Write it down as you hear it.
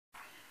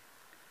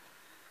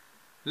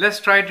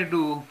Let's try to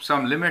do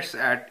some limits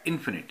at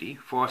infinity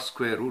for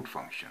square root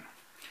function.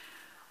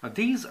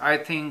 These, I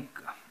think,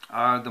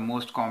 are the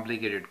most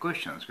complicated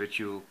questions which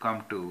you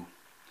come to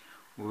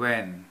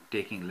when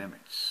taking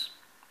limits.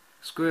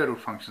 Square root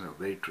functions are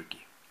very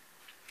tricky.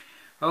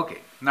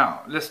 Okay,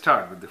 now let's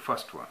start with the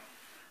first one.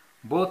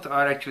 Both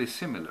are actually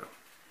similar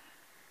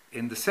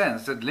in the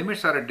sense that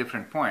limits are at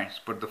different points,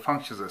 but the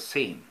functions are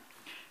same.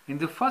 In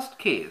the first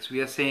case, we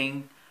are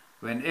saying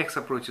when x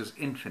approaches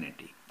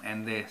infinity,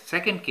 and the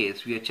second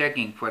case we are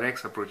checking for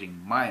x approaching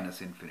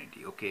minus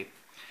infinity. Okay,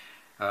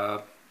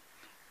 so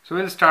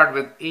we'll start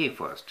with a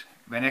first,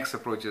 when x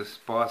approaches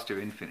positive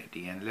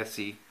infinity, and let's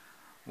see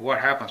what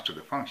happens to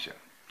the function.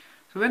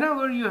 So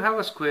whenever you have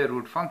a square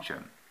root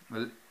function,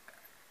 well,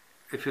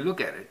 if you look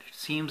at it, it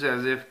seems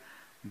as if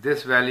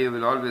this value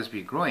will always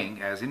be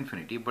growing as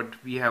infinity,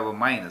 but we have a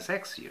minus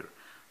x here,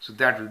 so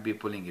that will be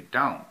pulling it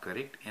down,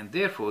 correct? And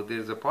therefore there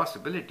is a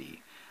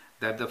possibility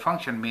that the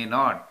function may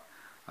not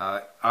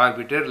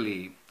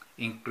arbitrarily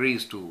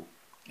increase to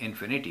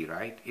infinity,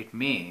 right? It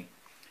may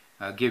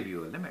give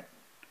you a limit.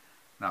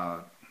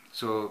 Now,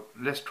 so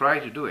let's try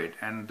to do it,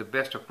 and the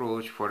best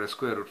approach for a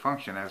square root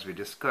function, as we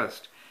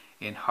discussed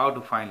in how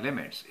to find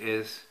limits,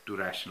 is to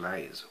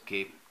rationalize.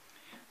 Okay,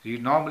 so you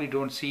normally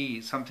don't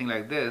see something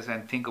like this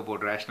and think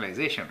about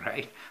rationalization,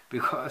 right?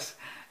 Because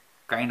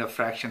kind of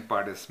fraction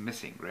part is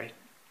missing, right?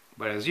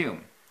 But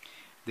assume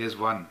there's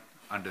 1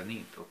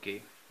 underneath.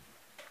 Okay,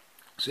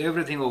 so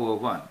everything over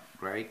 1,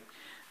 right?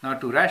 Now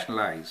to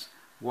rationalize,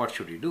 what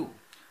should you do?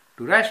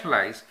 To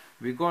rationalize,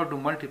 we got to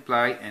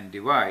multiply and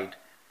divide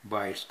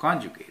by its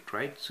conjugate,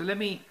 right? So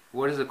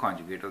what is the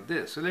conjugate of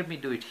this? So let me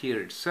do it here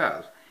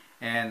itself,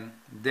 and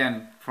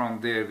then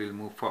from there we'll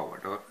move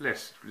forward. Or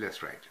let's write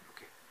it.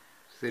 Okay,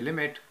 so the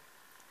limit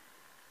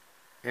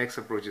x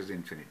approaches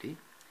infinity,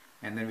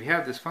 and then we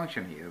have this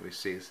function here which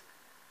says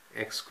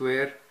x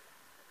squared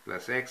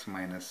plus x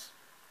minus,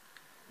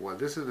 well,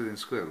 this is within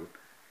square root,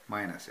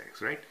 minus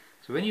x, right?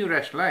 So when you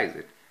rationalize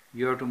it,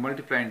 you have to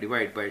multiply and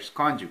divide by its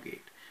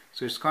conjugate.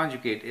 So its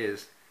conjugate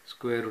is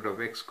square root of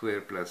x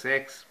squared plus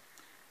x,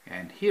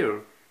 and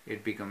here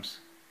it becomes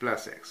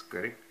plus x,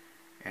 correct?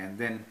 And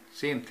then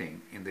same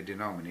thing in the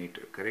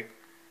denominator, correct?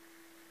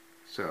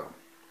 So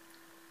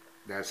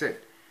that's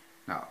it.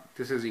 Now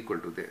this is equal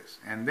to this,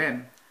 and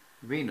then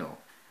we know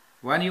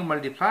when you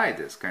multiply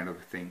this kind of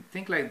thing,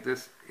 think like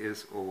this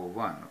is over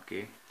 1.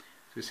 Okay,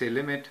 so we say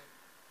limit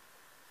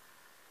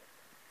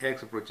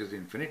x approaches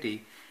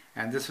infinity,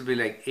 and this will be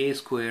like a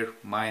square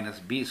minus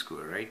b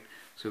square, right?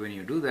 So when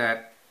you do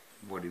that,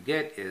 what you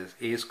get is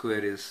a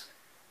square is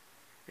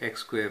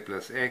x squared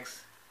plus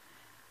x.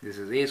 This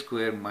is a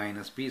square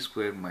minus b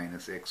square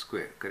minus x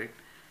squared, correct?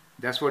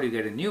 That's what you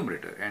get in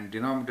numerator, and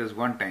denominator is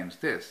 1 times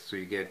this, so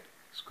you get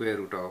square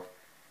root of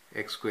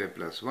x squared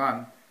plus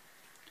 1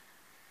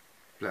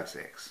 plus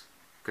x,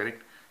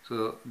 correct?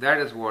 So that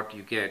is what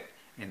you get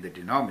in the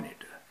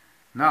denominator.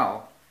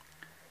 Now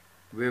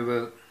we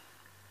will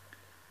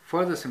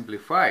further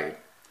simplify it.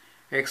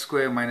 X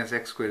squared minus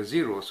x squared is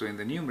 0, so in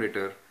the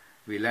numerator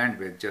we land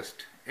with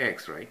just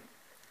x, right?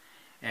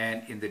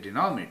 And in the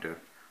denominator,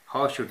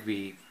 how should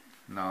we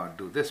now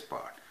do this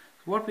part?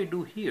 So what we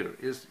do here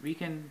is we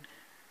can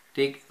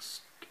take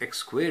x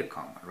squared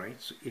common,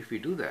 right? So if we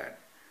do that,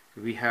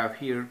 we have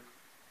here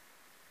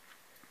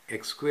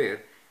x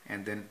squared,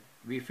 and then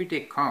if we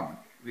take common,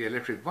 we are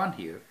left with 1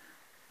 here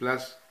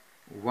plus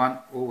 1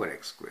 over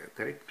x squared,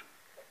 correct?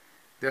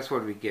 That's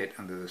what we get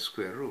under the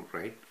square root,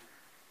 right?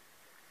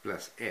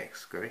 Plus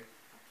x, correct?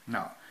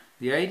 Now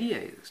the idea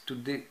is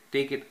to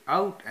take it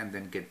out and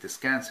then get this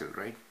cancelled,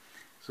 right?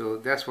 So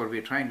that's what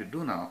we're trying to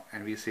do now,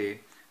 and we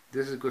say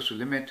this is equal to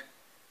limit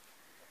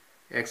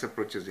x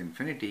approaches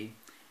infinity,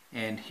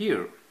 and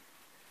here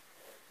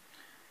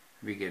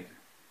we get,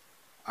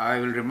 I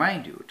will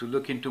remind you to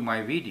look into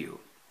my video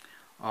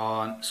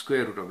on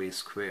square root of a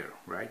square,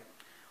 right?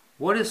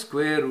 What is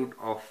square root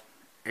of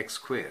x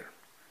square?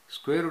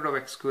 Square root of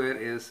x square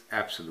is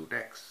absolute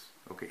x.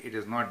 Okay, it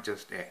is not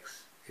just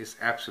x, it's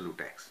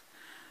absolute x.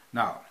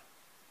 Now,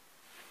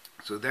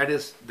 so that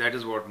is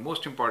what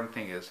most important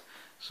thing is.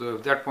 So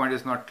if that point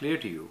is not clear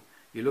to you,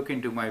 you look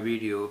into my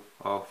video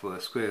of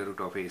square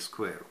root of a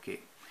square. Okay,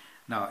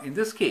 now in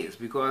this case,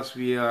 because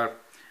we are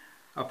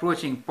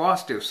approaching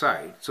positive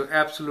side, so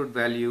absolute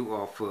value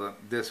of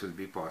this will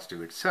be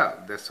positive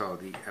itself. That's how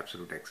the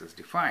absolute x is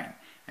defined,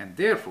 and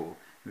therefore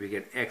we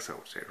get x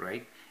outside,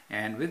 right?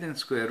 And within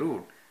square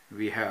root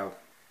we have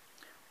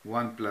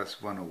 1 plus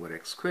 1 over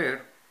x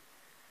squared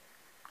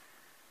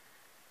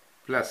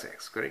plus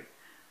x, correct?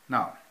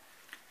 Now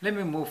let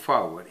me move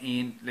forward,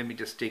 and let me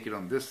just take it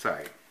on this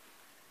side.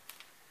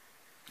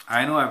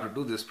 I know I have to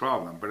do this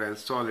problem, but I'll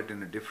solve it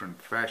in a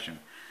different fashion.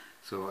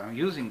 So I'm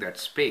using that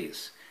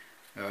space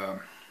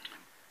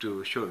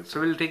to show it.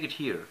 So we'll take it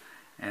here,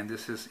 and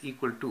this is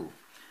equal to.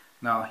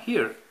 Now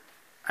here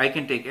I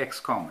can take x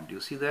common. Do you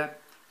see that?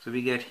 So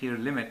we get here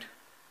limit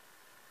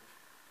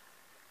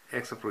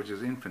x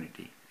approaches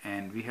infinity,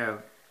 and we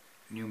have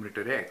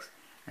numerator x,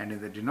 and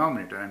in the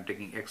denominator I'm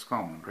taking x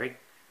common, right?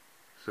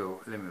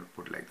 So let me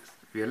put it like this.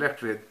 We are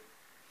left with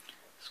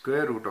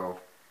square root of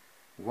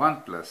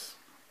 1 plus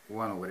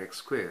 1 over x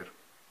square,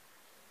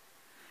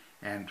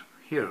 and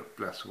here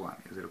plus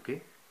 1. Is it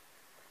okay?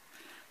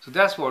 So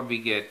that's what we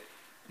get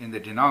in the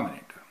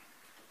denominator,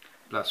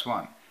 plus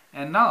 1.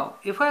 And now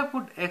if I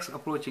put x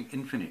approaching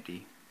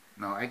infinity,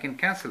 now I can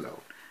cancel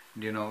out.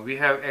 We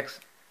have x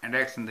and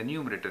x in the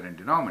numerator and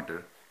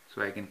denominator,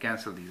 so I can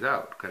cancel these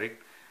out,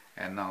 correct?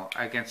 And now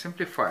I can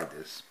simplify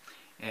this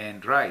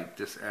and write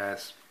this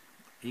as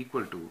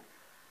equal to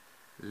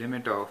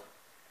limit of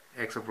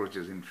x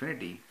approaches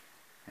infinity,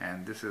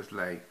 and this is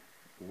like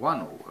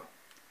 1 over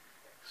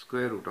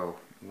square root of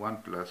 1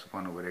 plus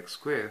 1 over x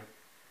square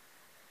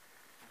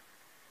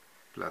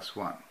plus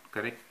 1,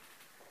 correct?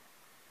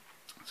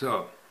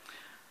 So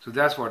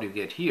that's what you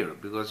get here,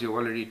 because you've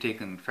already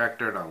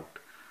factored out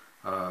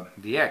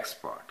the x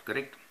part,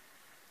 correct?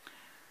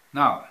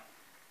 Now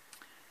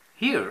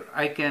here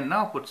I can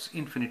now put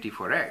infinity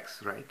for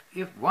x, right?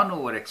 If 1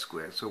 over x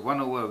squared, so 1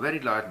 over a very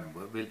large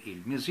number will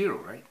yield me 0,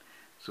 right?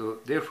 So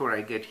therefore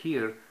I get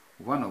here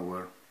 1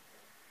 over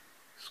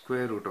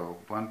square root of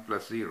 1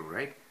 plus 0,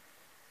 right?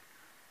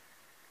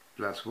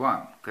 Plus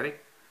 1,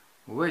 correct?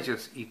 Which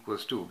is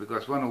equals to,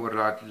 because 1 over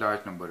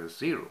large number is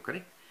 0,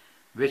 correct?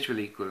 Which will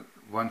equal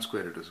 1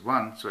 square root is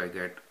 1, so I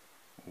get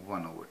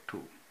 1 over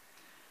 2.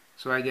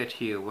 So I get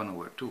here 1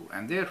 over 2,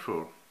 and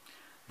therefore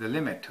the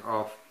limit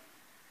of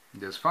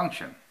this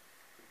function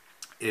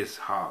is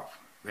half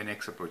when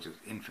x approaches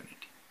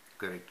infinity,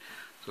 correct?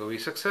 So we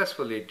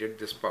successfully did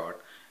this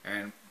part,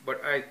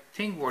 but I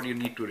think what you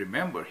need to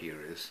remember here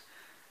is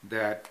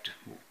that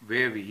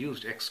where we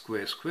used x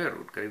square square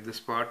root, correct, this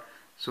part.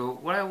 So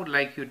what I would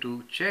like you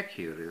to check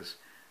here is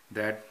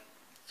that,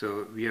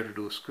 so we have to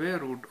do square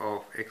root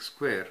of x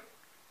square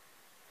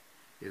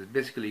is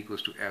basically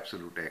equals to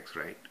absolute x,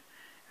 right?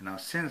 And now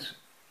since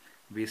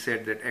we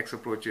said that x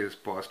approaches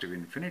positive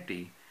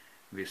infinity,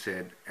 we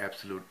said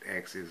absolute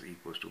x is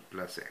equals to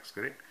plus x,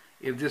 correct?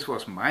 If this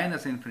was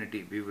minus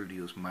infinity, we will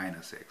use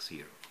minus x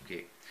here,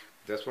 okay?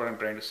 That's what I'm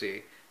trying to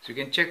say. So you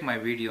can check my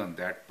video on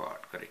that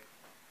part, correct?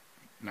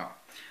 Now,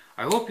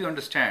 I hope you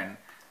understand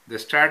the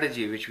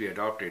strategy which we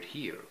adopted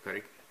here,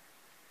 correct?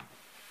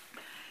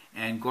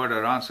 And got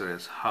our answer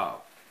as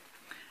half.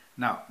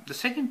 Now, the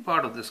second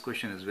part of this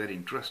question is very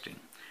interesting.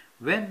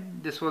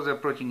 When this was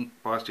approaching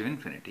positive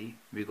infinity,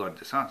 we got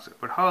this answer.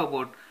 But how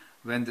about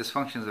when this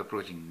function is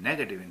approaching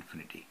negative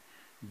infinity?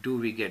 Do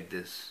we get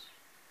this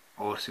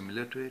or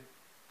similar to it?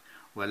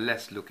 Well,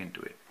 let's look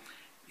into it.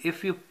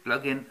 If you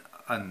plug in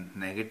a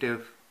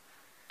negative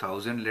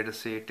 1000, let us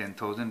say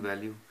 10,000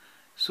 value,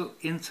 so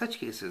in such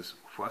cases,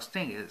 first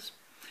thing is,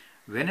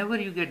 whenever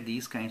you get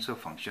these kinds of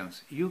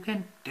functions, you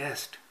can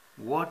test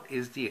what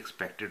is the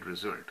expected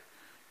result.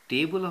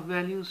 Table of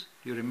values,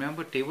 you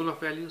remember table of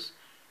values?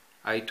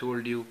 I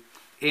told you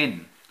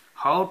in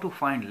how to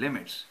find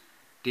limits,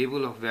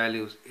 table of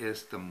values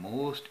is the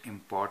most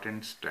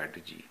important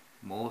strategy,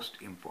 most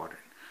important.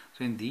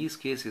 So in these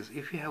cases,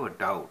 if you have a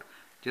doubt,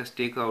 just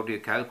take out your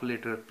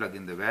calculator, plug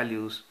in the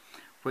values.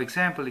 For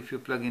example, if you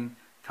plug in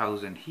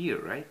 1000 here,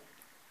 right,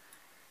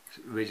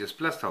 which is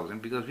plus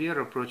 1000, because we are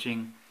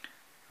approaching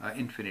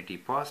infinity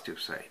positive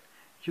side,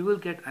 you will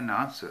get an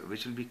answer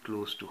which will be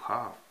close to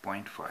half,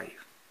 0.5.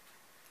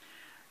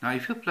 Now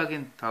if you plug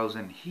in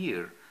 1000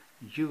 here,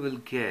 you will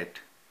get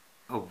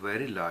a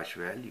very large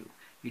value.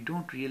 You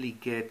don't really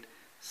get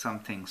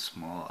something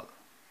small.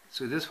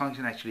 So this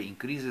function actually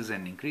increases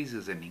and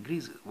increases and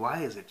increases.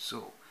 Why is it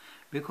so?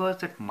 Because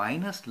that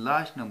minus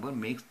large number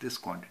makes this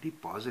quantity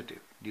positive.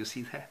 Do you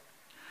see that?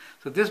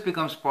 So this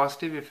becomes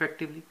positive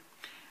effectively.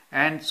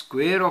 And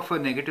square of a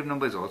negative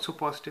number is also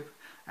positive.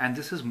 And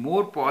this is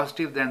more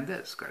positive than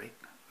this, correct?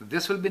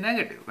 This will be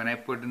negative when I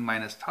put in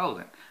minus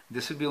 1000.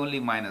 This will be only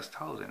minus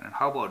 1000. And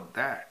how about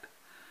that?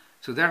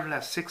 So that will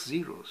have 6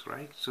 zeros,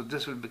 right? So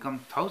this will become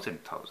 1000,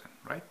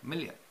 right?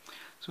 Million.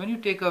 So when you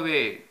take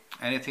away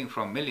anything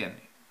from million,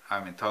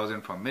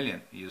 1000 from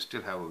million, you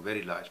still have a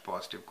very large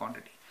positive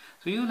quantity.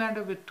 So you will end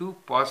up with two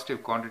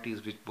positive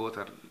quantities which both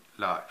are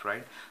large,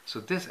 right? So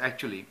this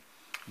actually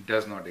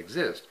does not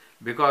exist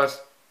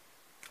because,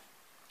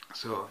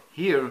 so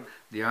here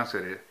the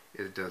answer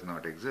is does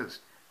not exist,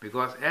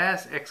 because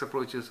as x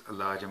approaches a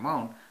large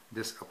amount,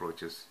 this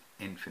approaches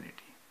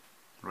infinity,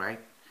 right?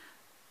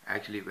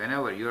 Actually,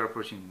 whenever you are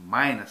approaching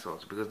minus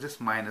also, because this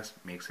minus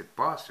makes it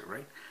positive,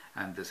 right?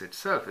 And this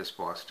itself is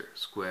positive,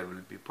 square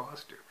will be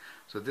positive.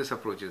 So this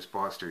approaches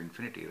positive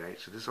infinity, right?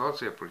 So this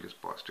also approaches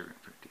positive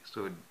infinity.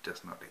 So it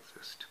does not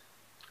exist.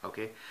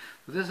 Okay,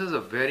 so this is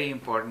a very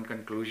important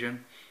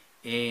conclusion,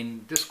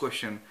 and this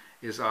question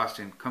is asked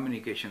in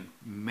communication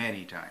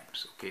many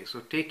times. Okay, so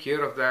take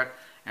care of that,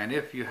 and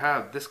if you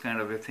have this kind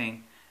of a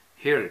thing,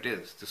 here it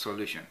is, the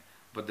solution.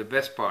 But the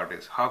best part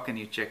is, how can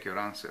you check your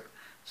answer?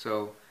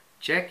 So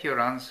check your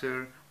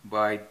answer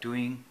by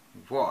doing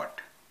what?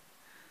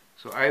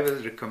 So I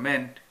will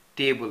recommend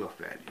table of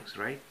values,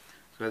 right?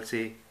 So I'll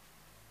say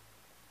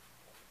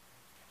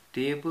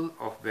table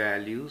of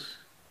values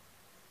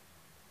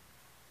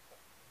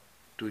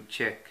to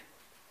check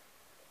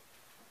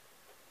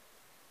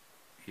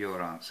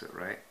your answer,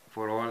 right?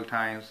 For all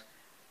times.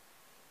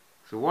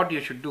 So what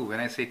you should do when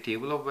I say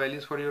table of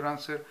values for your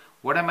answer,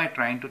 what am I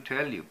trying to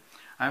tell you?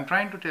 I'm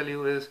trying to tell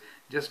you is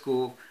just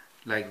go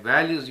like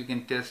values you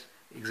can test,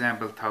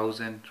 example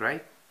 1000,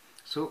 right?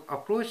 So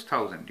approach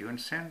 1000, do you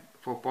understand?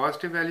 For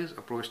positive values,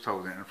 approach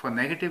 1000. And for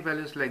negative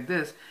values like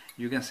this,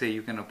 you can say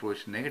you can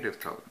approach negative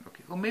 1000,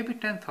 okay? Or maybe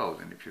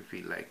 10,000 if you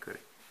feel like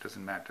it,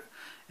 doesn't matter.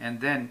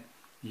 And then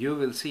you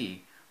will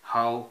see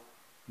how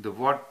the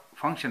what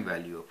function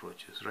value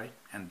approaches, right?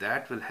 And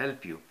that will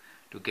help you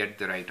to get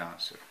the right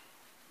answer.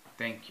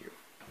 Thank you.